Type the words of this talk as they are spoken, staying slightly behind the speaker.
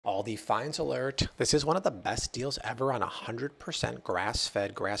Aldi finds alert. This is one of the best deals ever on 100%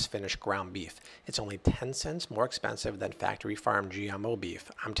 grass-fed, grass-finished ground beef. It's only 10 cents more expensive than factory farm GMO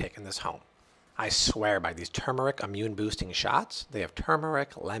beef. I'm taking this home. I swear by these turmeric immune boosting shots. They have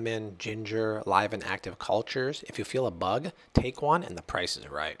turmeric, lemon, ginger, live and active cultures. If you feel a bug, take one and the price is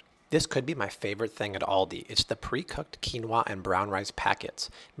right. This could be my favorite thing at Aldi. It's the pre-cooked quinoa and brown rice packets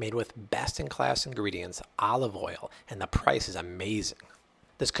made with best-in-class ingredients, olive oil, and the price is amazing.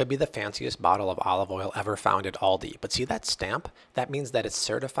 This could be the fanciest bottle of olive oil ever found at Aldi, but see that stamp? That means that it's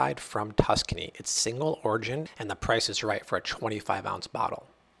certified from Tuscany. It's single origin, and the price is right for a 25-ounce bottle.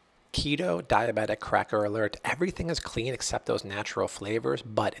 Keto, diabetic, cracker alert, everything is clean except those natural flavors,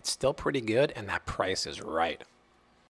 but it's still pretty good, and that price is right.